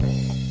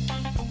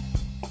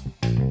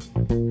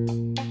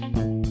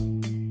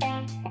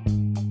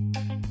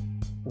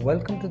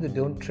Welcome to the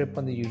Don't Trip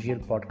on the Usual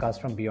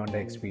podcast from Beyond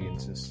Our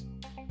Experiences.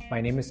 My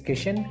name is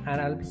Kishan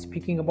and I'll be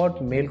speaking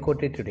about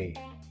Melkote today.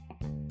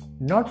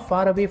 Not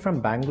far away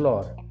from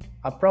Bangalore,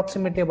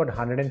 approximately about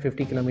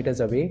 150 kilometers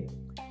away,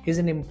 is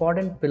an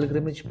important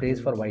pilgrimage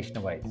place for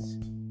Vaishnavas.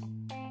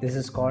 This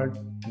is called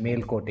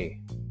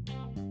Melkote.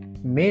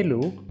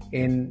 Melu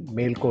in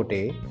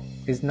Melkote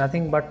is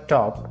nothing but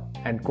top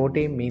and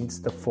Kote means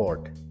the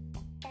fort.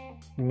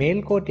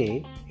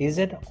 Melkote is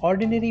an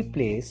ordinary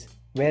place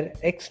where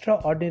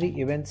extraordinary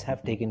events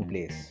have taken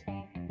place.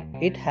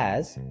 It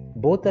has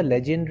both a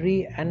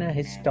legendary and a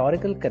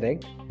historical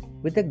correct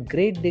with a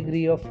great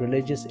degree of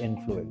religious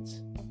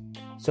influence.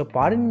 So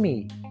pardon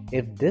me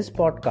if this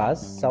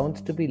podcast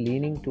sounds to be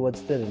leaning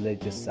towards the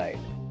religious side.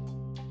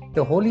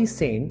 The holy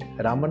saint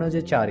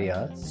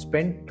Ramanujacharya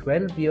spent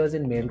 12 years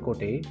in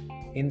Melkote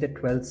in the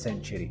 12th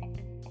century.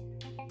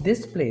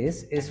 This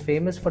place is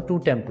famous for two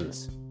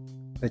temples,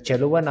 the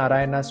Cheluva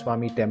Narayana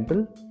Swami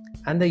temple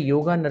and the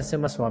Yoga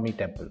Narasimha Swami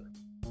temple.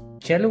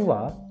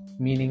 Cheluva,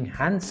 meaning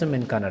handsome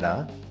in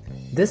Kannada,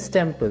 this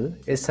temple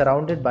is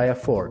surrounded by a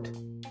fort.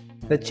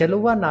 The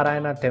Cheluva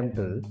Narayana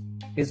temple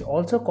is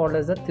also called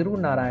as the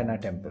Tirunarayana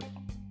temple.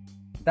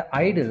 The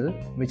idol,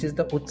 which is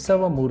the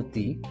Utsava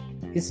Murti,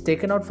 is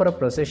taken out for a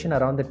procession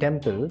around the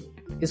temple,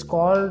 is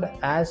called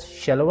as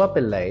Cheluva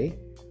Pillai,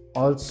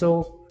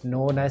 also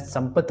known as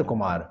Sampath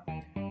Kumar.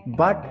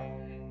 But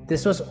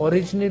this was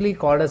originally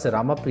called as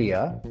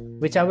Ramapriya,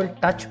 which I will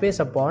touch base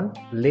upon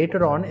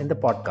later on in the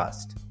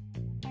podcast.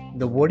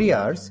 The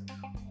Vodiyars,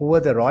 who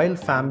were the royal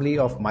family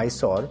of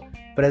Mysore,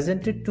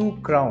 presented two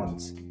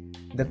crowns,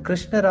 the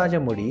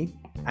Krishnaraja Mudi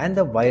and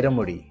the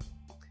Vairamudi.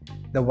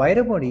 The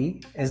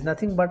Vairamudi is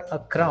nothing but a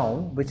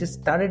crown which is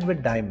studded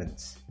with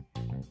diamonds.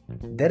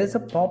 There is a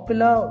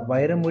popular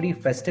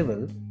Vairamudi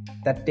festival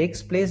that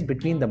takes place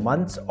between the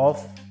months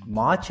of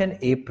March and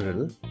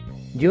April,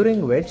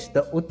 during which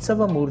the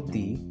Utsava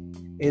Murti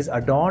is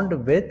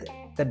adorned with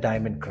the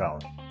diamond crown.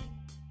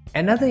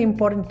 Another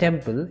important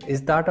temple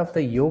is that of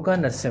the Yoga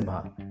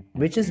Narasimha,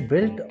 which is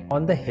built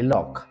on the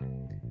hillock.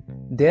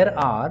 There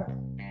are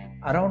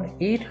around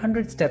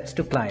 800 steps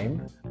to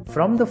climb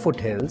from the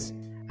foothills,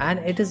 and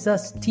it is a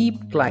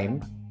steep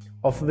climb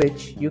of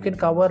which you can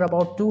cover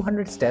about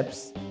 200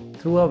 steps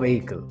through a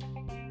vehicle.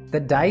 The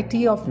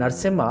deity of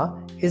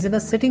Narasimha is in a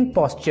sitting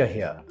posture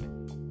here.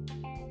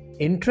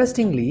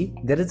 Interestingly,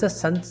 there is a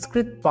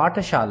Sanskrit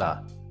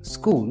Pathashala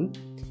school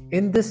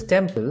in this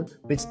temple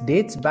which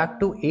dates back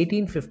to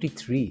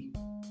 1853.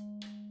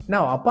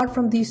 Now, apart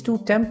from these two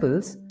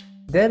temples,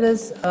 there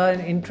is an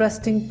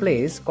interesting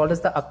place called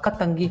as the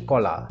Akkatangi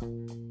Kola,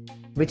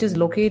 which is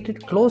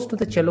located close to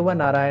the Cheluva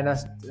Narayana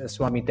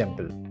Swami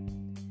temple.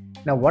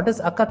 Now, what does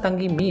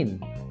Akkatangi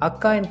mean?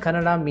 Akka in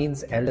Kannada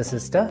means elder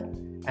sister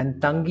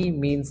and Tangi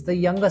means the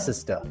younger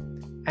sister,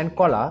 and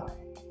Kola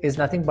is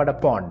nothing but a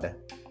pond.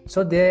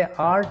 So there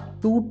are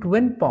two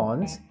twin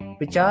ponds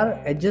which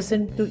are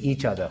adjacent to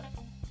each other.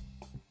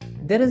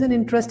 There is an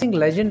interesting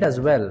legend as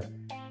well.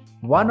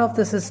 One of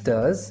the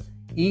sisters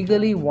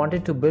eagerly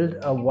wanted to build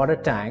a water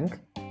tank,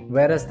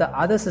 whereas the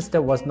other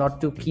sister was not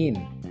too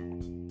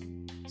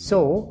keen.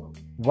 So,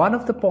 one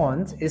of the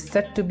ponds is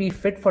said to be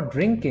fit for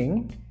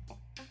drinking,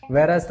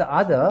 whereas the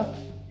other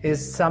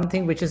is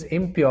something which is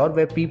impure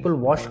where people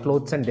wash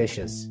clothes and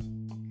dishes.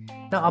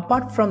 Now,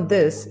 apart from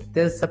this,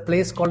 there's a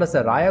place called as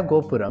the Raya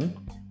Gopuram,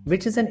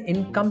 which is an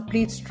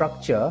incomplete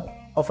structure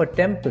of a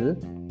temple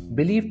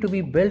believed to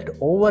be built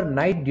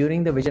overnight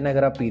during the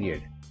Vijayanagara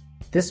period.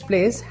 This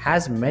place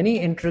has many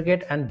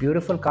intricate and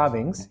beautiful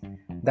carvings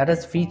that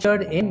is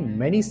featured in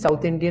many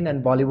South Indian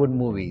and Bollywood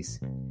movies,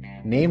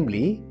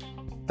 namely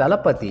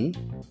Talapati,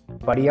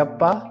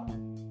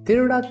 Padiyappa,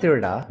 Tiruda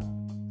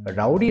Tiruda,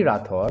 Rowdy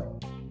Rathore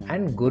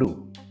and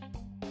Guru.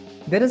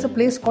 There is a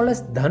place called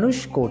as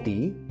Dhanush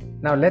Koti.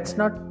 Now let's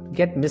not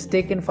get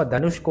mistaken for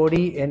Dhanush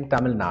Kodi in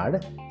Tamil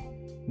Nadu,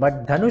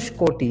 but Dhanush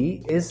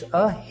Koti is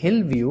a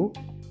hill view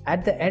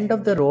at the end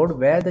of the road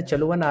where the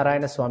Cheluva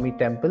Narayana Swami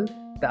temple,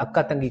 the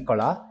Akkatangi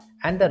Kola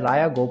and the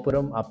Raya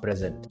Gopuram are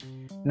present.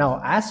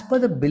 Now, as per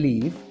the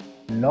belief,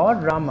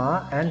 Lord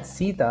Rama and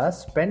Sita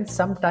spent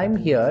some time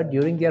here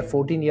during their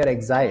 14-year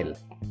exile.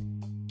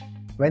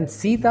 When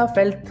Sita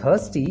felt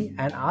thirsty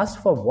and asked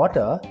for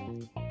water,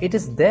 it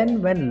is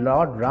then when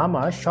Lord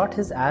Rama shot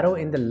his arrow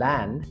in the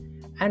land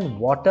and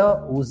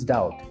water oozed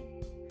out.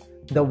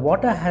 The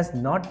water has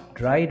not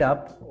dried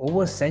up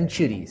over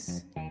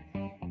centuries.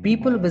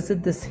 People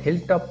visit this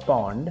hilltop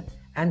pond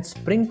and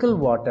sprinkle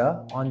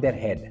water on their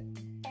head.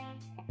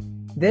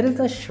 There is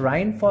a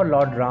shrine for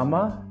Lord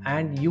Rama,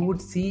 and you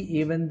would see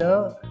even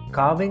the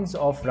carvings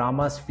of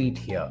Rama's feet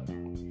here.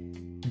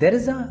 There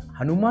is a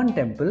Hanuman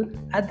temple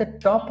at the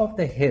top of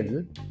the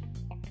hill,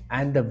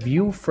 and the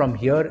view from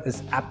here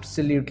is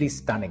absolutely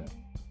stunning.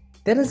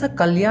 There is a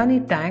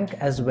Kalyani tank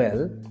as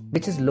well,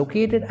 which is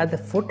located at the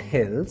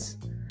foothills,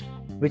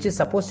 which is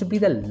supposed to be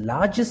the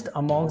largest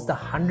amongst the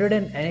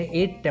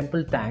 108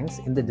 temple tanks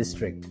in the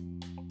district.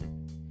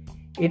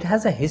 It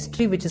has a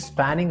history which is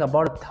spanning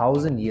about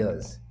 1,000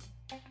 years.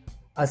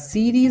 A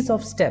series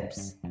of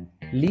steps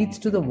leads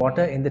to the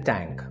water in the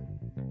tank.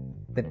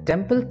 The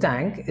temple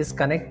tank is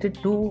connected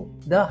to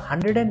the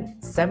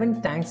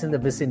 107 tanks in the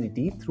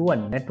vicinity through a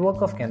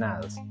network of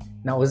canals.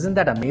 Now, isn't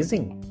that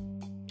amazing?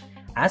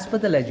 As per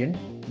the legend,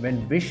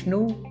 when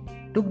Vishnu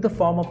took the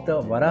form of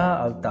the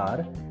Varaha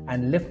avatar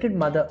and lifted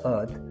Mother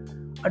Earth,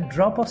 a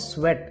drop of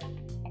sweat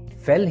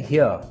fell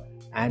here,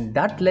 and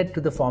that led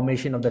to the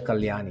formation of the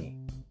Kalyani.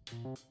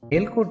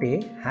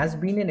 Melkote has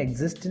been in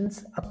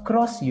existence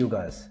across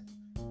yugas.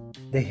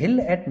 The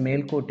hill at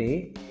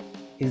Melkote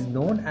is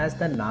known as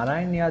the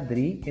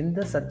Narayanyadri in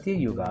the Satya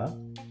Yuga,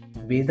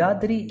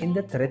 Vedadri in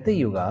the Treta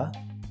Yuga,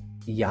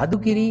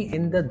 Yadugiri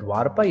in the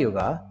Dwarpa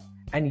Yuga,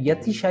 and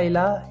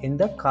Yatishaila in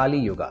the Kali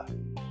Yuga.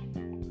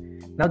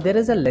 Now there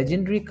is a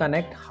legendary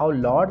connect how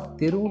Lord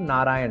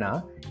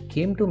Tirunarayana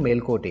came to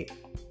Melkote.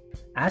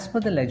 As per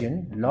the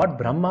legend, Lord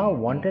Brahma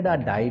wanted a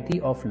deity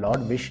of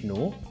Lord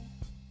Vishnu,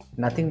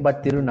 nothing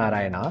but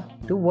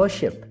Tirunarayana, to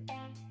worship.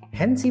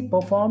 Hence he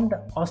performed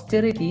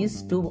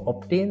austerities to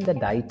obtain the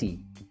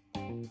deity.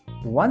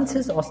 Once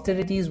his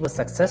austerities were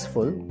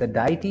successful, the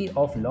deity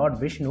of Lord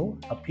Vishnu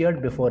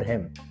appeared before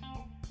him.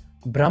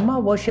 Brahma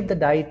worshipped the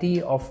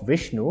deity of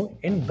Vishnu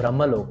in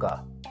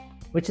Brahmaloka,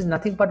 which is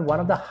nothing but one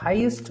of the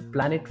highest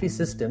planetary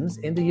systems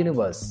in the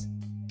universe.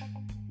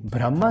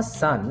 Brahma's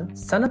son,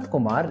 Sanat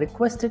Kumar,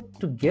 requested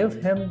to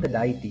give him the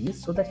deity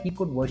so that he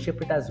could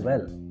worship it as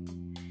well.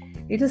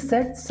 It is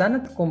said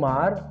Sanat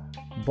Kumar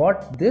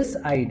bought this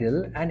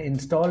idol and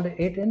installed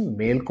it in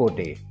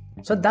Melkote.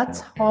 So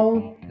that's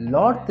how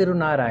Lord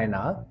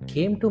Tirunarayana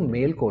came to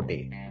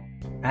Melkote.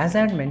 As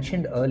I had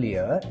mentioned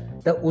earlier,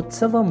 the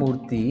Utsava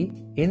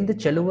Murti in the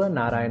Cheluva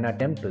Narayana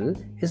temple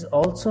is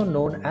also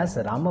known as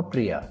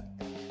Ramapriya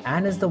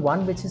and is the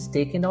one which is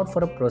taken out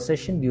for a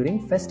procession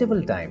during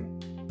festival time.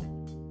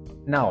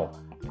 Now,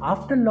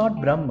 after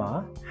Lord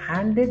Brahma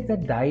handed the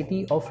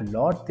deity of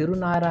Lord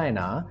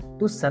Tirunarayana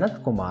to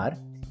Sanat Kumar,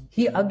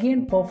 he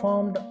again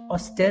performed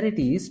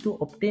austerities to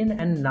obtain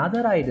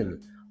another idol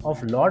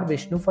of Lord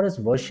Vishnu for his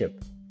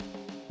worship.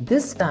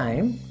 This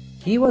time,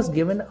 he was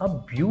given a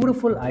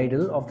beautiful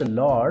idol of the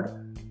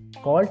Lord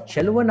called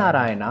Cheluva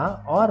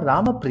Narayana or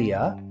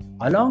Ramapriya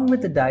along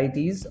with the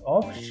deities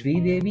of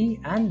Sridevi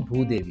and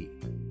Bhudevi.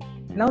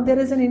 Now there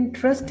is an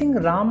interesting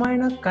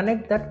Ramayana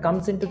connect that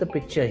comes into the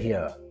picture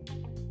here.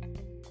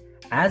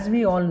 As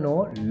we all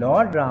know,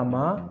 Lord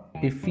Rama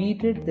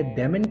defeated the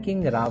demon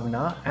king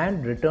Ravana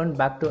and returned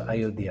back to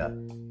Ayodhya.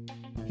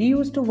 He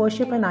used to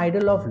worship an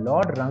idol of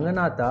Lord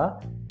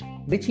Ranganatha,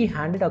 which he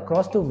handed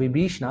across to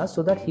Vibhishana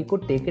so that he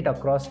could take it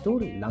across to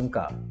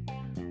Lanka.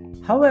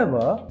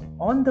 However,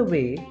 on the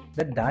way,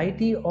 the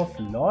deity of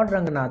Lord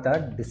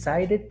Ranganatha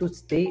decided to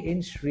stay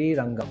in Sri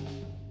Rangam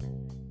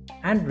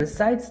and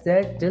resides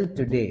there till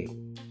today.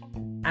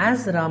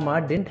 As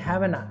Rama didn't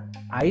have an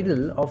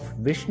idol of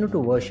Vishnu to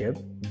worship,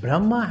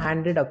 Brahma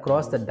handed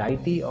across the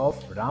deity of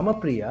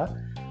Ramapriya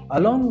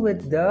along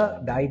with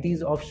the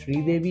deities of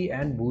Sridevi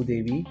and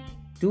Bhudevi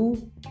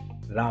to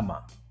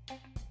Rama.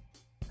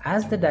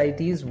 As the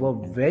deities were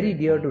very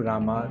dear to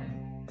Rama,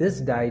 this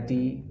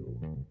deity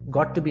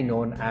got to be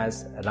known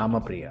as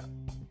Ramapriya.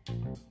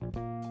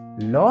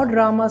 Lord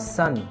Rama's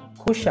son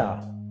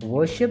Kusha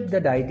worshipped the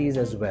deities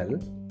as well.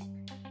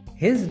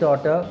 His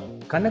daughter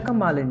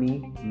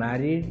Kanakamalini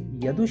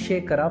married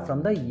Yadushekara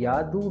from the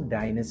Yadu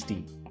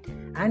dynasty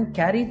and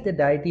carried the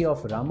deity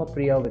of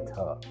Ramapriya with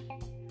her.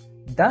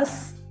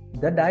 Thus,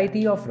 the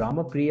deity of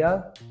Ramapriya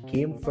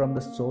came from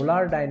the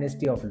solar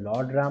dynasty of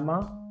Lord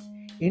Rama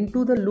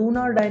into the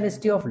lunar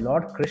dynasty of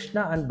Lord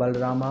Krishna and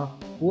Balarama,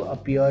 who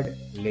appeared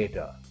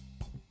later.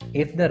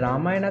 If the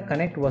Ramayana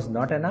connect was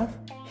not enough,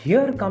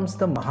 here comes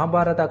the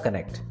Mahabharata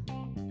connect.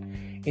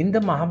 In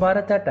the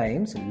Mahabharata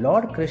times,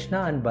 Lord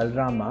Krishna and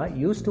Balarama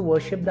used to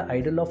worship the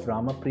idol of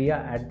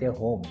Ramapriya at their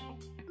home.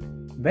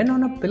 When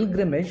on a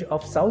pilgrimage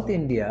of South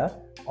India,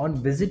 on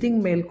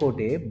visiting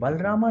Melkote,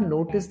 Balarama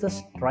noticed the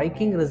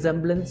striking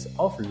resemblance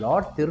of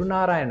Lord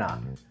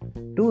Tirunarayana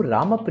to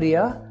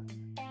Ramapriya.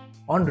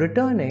 On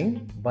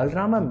returning,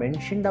 Balarama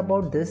mentioned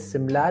about this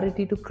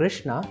similarity to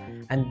Krishna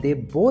and they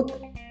both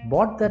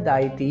bought the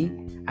deity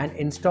and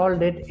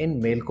installed it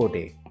in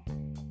Melkote.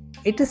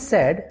 It is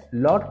said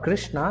Lord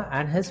Krishna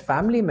and his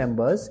family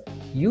members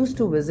used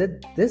to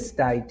visit this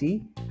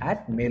deity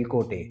at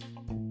Melkote.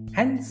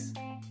 Hence,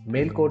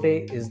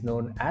 Melkote is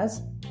known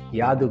as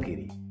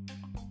Yadugiri.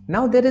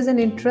 Now there is an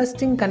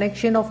interesting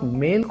connection of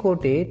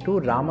Melkote to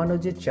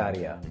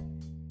Ramanujacharya.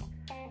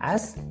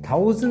 As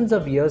thousands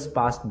of years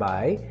passed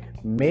by,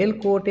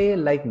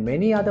 Melkote, like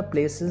many other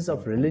places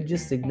of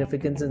religious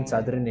significance in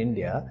southern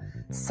India,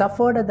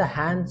 suffered at the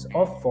hands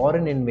of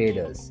foreign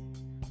invaders,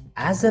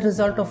 as a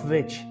result of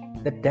which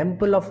the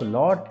temple of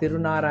Lord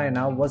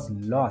Tirunarayana was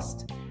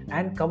lost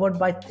and covered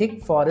by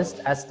thick forest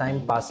as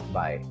time passed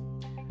by.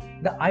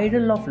 The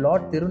idol of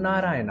Lord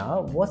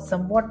Tirunarayana was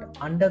somewhat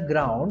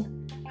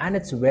underground and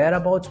its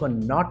whereabouts were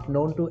not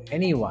known to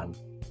anyone.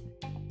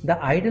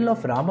 The idol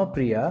of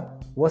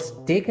Ramapriya was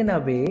taken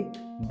away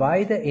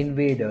by the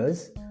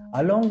invaders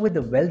along with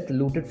the wealth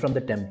looted from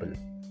the temple.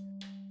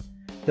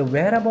 The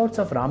whereabouts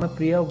of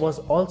Ramapriya was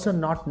also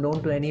not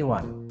known to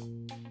anyone.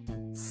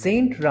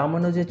 Saint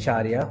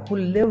Ramanujacharya, who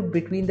lived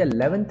between the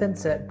 11th and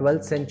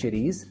 12th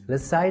centuries,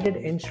 resided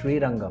in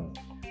Srirangam.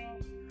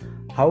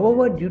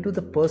 However, due to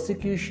the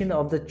persecution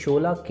of the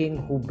Chola king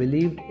who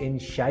believed in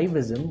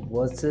Shaivism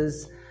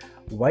versus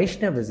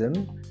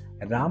Vaishnavism,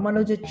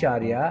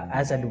 Ramanujacharya,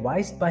 as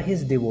advised by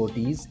his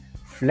devotees,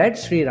 fled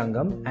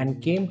Srirangam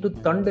and came to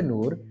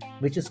Thandanur,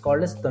 which is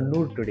called as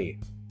Tannur today.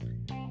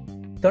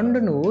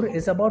 Thandanur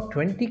is about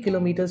 20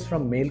 kilometers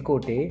from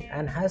Melkote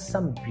and has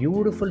some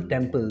beautiful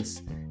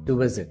temples to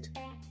visit.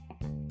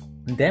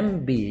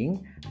 Them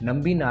being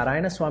Nambi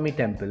Narayana Swami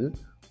Temple,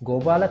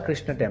 Gopala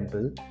Krishna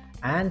Temple,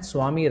 and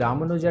Swami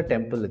Ramanuja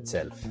Temple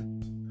itself.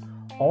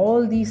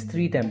 All these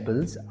three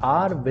temples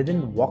are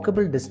within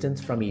walkable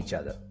distance from each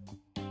other.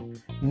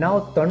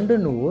 Now,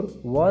 Thandanur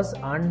was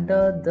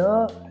under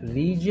the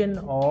region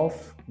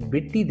of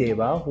Bitti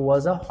Deva, who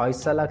was a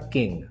Hoysala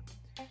king.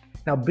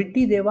 Now,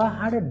 Bitti Deva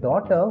had a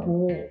daughter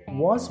who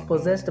was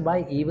possessed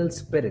by evil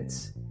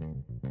spirits.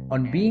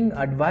 On being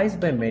advised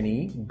by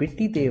many,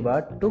 Bitti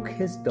Deva took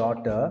his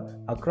daughter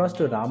across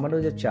to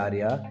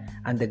Ramanujacharya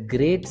and the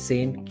great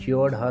saint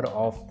cured her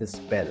of the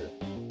spell.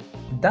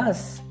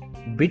 Thus,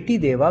 Bitti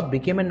Deva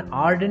became an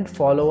ardent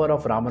follower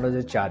of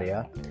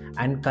Ramanujacharya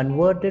and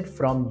converted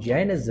from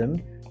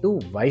Jainism to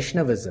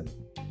Vaishnavism.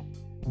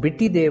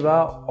 Bitti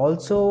Deva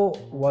also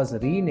was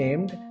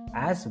renamed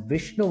as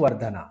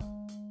Vishnuvardhana.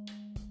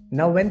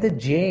 Now, when the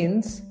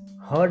Jains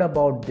heard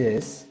about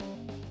this,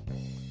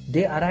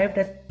 they arrived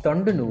at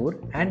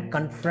Thandanur and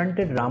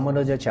confronted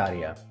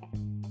Ramanujacharya.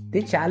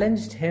 They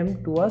challenged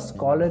him to a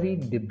scholarly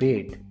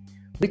debate,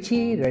 which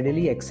he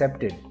readily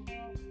accepted.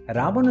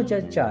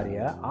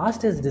 Ramanujacharya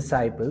asked his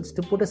disciples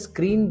to put a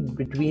screen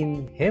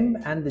between him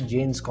and the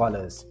Jain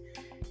scholars.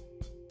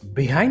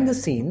 Behind the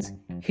scenes,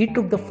 he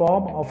took the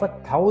form of a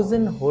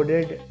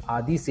 1,000-hooded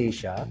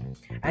Adisesha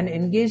and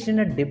engaged in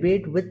a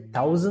debate with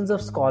thousands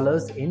of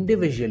scholars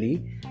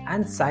individually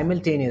and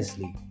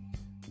simultaneously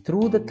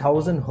through the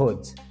 1,000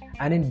 hoods,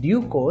 and in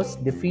due course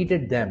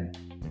defeated them.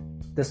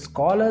 The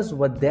scholars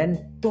were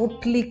then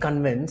totally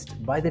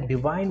convinced by the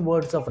divine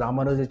words of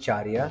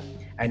Ramanujacharya,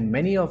 and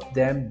many of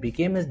them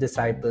became his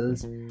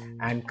disciples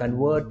and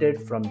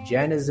converted from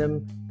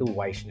Jainism to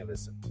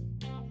Vaishnavism.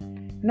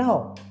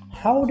 Now,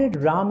 how did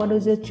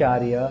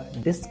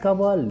Ramanujacharya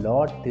discover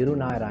Lord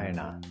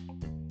Tirunarayana?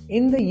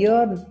 In the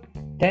year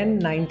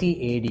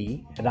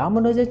 1090 AD,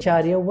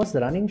 Ramanujacharya was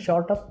running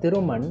short of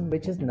Tiruman,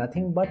 which is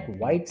nothing but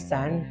white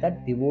sand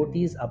that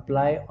devotees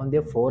apply on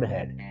their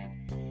forehead.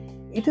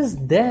 It is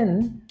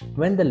then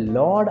when the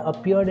Lord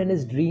appeared in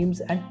his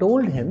dreams and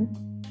told him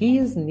he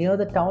is near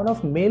the town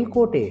of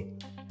Melkote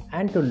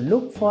and to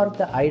look for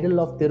the idol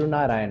of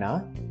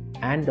Tirunarayana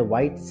and the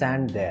white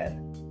sand there.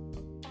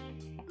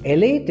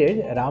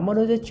 Elated,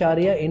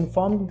 Ramanujacharya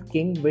informed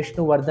King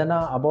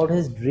Vishnuvardhana about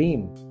his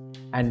dream,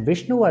 and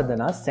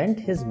Vishnuvardhana sent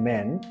his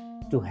men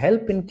to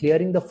help in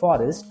clearing the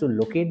forest to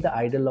locate the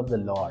idol of the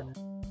Lord.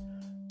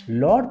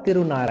 Lord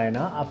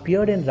Tirunarayana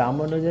appeared in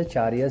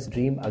Ramanujacharya's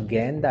dream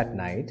again that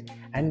night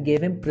and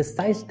gave him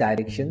precise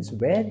directions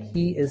where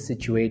he is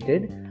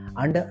situated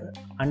under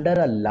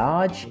a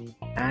large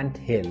ant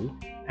hill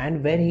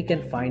and where he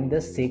can find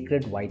the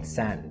sacred white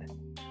sand.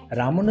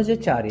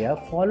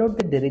 Ramanujacharya followed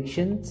the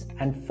directions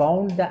and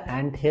found the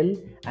ant hill,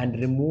 and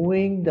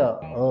removing the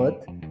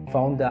earth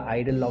found the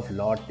idol of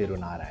Lord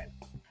Tirunarayana.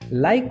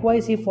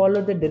 Likewise, he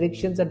followed the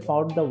directions and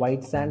found the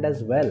white sand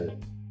as well.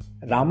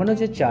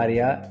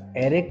 Ramanujacharya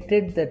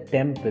erected the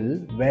temple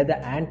where the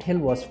ant hill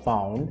was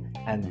found,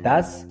 and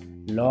thus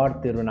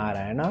Lord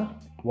Tirunarayana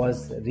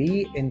was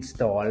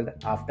reinstalled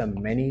after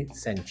many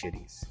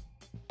centuries.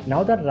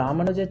 Now that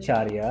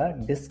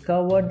Ramanujacharya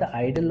discovered the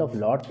idol of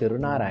Lord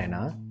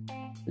Tirunarayana,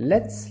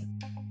 let's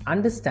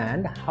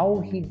understand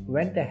how he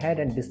went ahead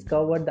and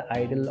discovered the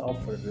idol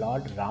of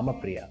Lord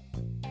Ramapriya.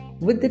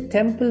 With the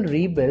temple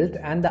rebuilt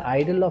and the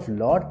idol of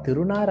Lord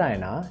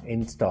Tirunarayana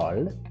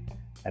installed,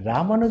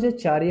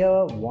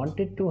 Ramanujacharya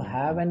wanted to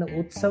have an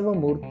Utsava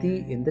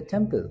Murti in the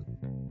temple.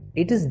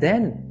 It is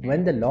then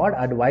when the Lord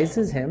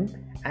advises him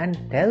and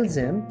tells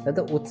him that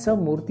the Utsav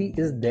Murti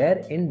is there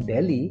in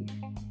Delhi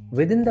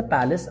within the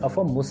palace of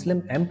a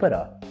Muslim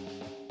emperor.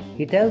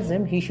 He tells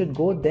him he should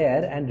go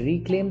there and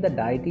reclaim the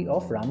deity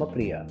of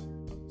Ramapriya.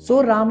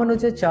 So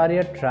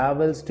Ramanujacharya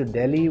travels to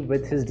Delhi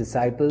with his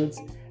disciples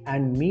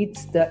and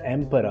meets the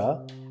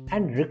emperor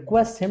and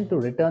requests him to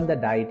return the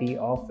deity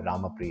of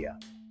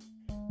Ramapriya.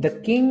 The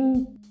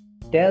king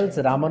tells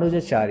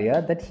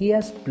Ramanujacharya that he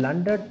has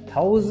plundered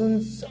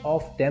thousands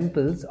of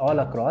temples all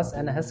across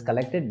and has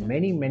collected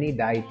many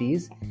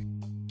deities,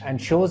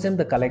 and shows him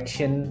the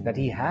collection that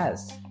he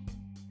has.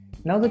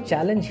 Now the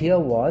challenge here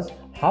was,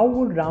 how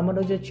would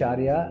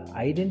Ramanujacharya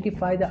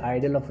identify the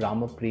idol of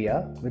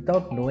Ramapriya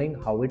without knowing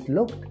how it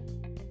looked?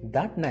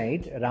 That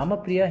night,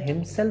 Ramapriya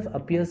himself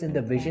appears in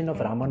the vision of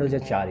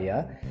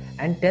Ramanujacharya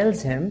and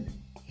tells him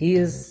he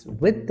is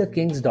with the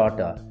king's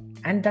daughter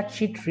and that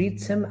she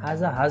treats him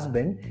as a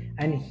husband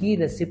and he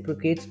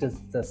reciprocates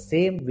the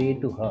same way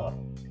to her.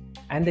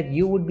 and that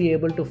you would be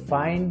able to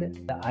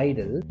find the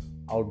idol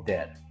out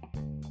there.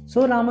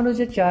 So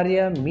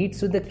Ramanujacharya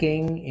meets with the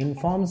king,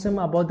 informs him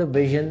about the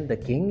vision. The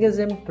king is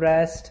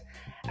impressed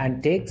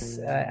and takes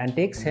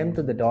him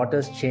to the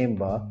daughter's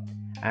chamber,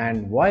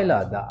 and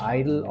voila, the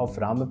idol of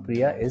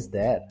Ramapriya is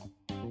there.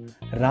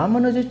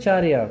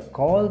 Ramanujacharya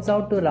calls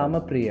out to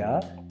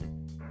Ramapriya,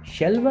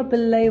 Shelva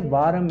Pillai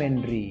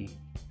Varamendri,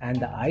 and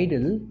the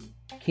idol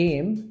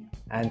came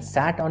and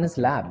sat on his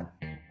lap.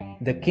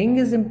 The king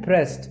is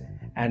impressed,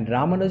 and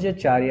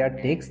Ramanujacharya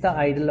takes the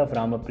idol of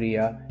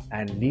Ramapriya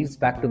and leaves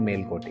back to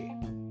Melkote.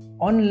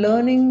 On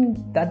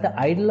learning that the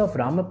idol of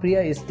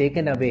Ramapriya is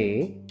taken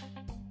away,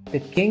 the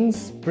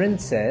king's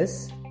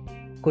princess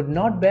could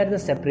not bear the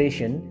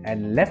separation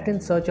and left in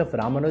search of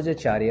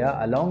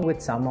Ramanujacharya along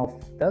with some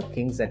of the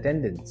king's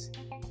attendants.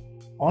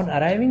 On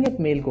arriving at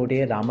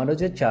Melkote,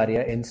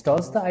 Ramanujacharya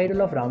installs the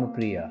idol of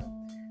Ramapriya.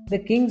 The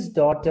king's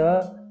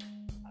daughter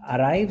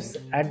arrives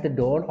at the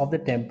door of the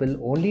temple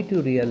only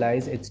to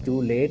realize it's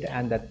too late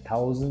and that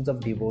thousands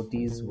of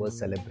devotees were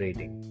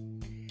celebrating.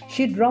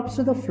 She drops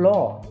to the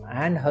floor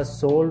and her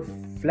soul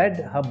fled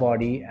her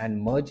body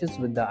and merges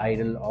with the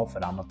idol of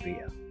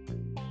Ramapriya.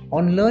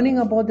 On learning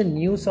about the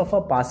news of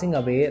her passing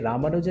away,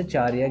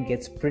 Ramanujacharya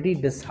gets pretty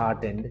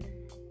disheartened.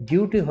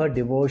 Due to her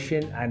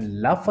devotion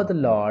and love for the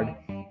Lord,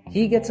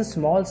 he gets a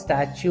small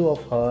statue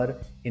of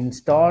her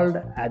installed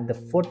at the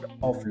foot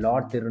of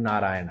Lord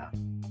Tirunarayana.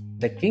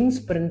 The king's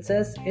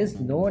princess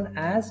is known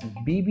as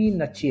Bibi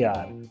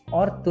Nachiyar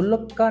or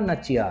Tulukka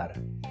Nachiyar.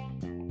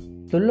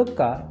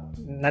 Tulukka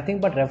nothing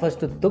but refers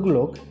to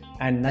Tugluk,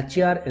 and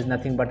Nachiyar is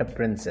nothing but a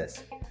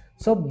princess.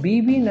 So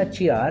Bibi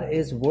Nachiyar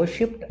is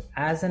worshipped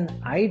as an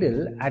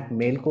idol at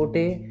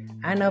Melkote,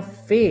 and her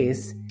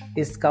face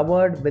is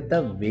covered with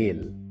a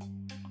veil.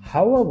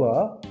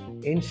 However,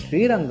 in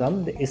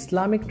Srirangam, the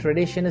Islamic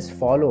tradition is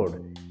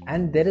followed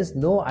and there is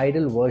no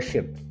idol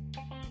worship.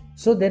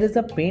 So there is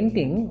a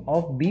painting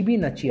of Bibi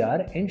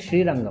Nachiyar in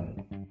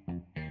Srirangam.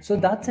 So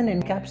that's an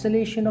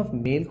encapsulation of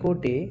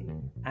Melkote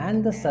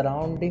and the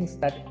surroundings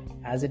that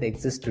as it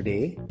exists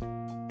today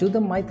to the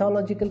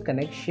mythological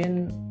connection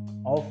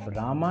of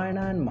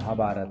Ramayana and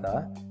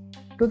Mahabharata,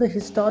 to the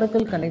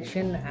historical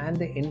connection and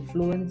the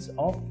influence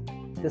of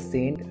the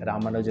saint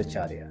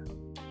Ramanujacharya.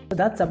 So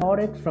that's about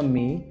it from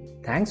me.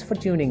 Thanks for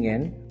tuning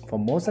in. For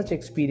more such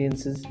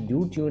experiences,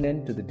 do tune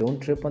in to the Don't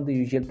Trip on the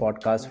Usual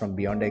podcast from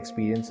Beyond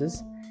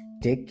Experiences.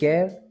 Take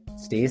care,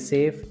 stay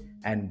safe,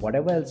 and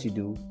whatever else you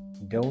do,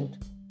 don't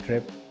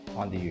trip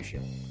on the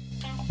usual.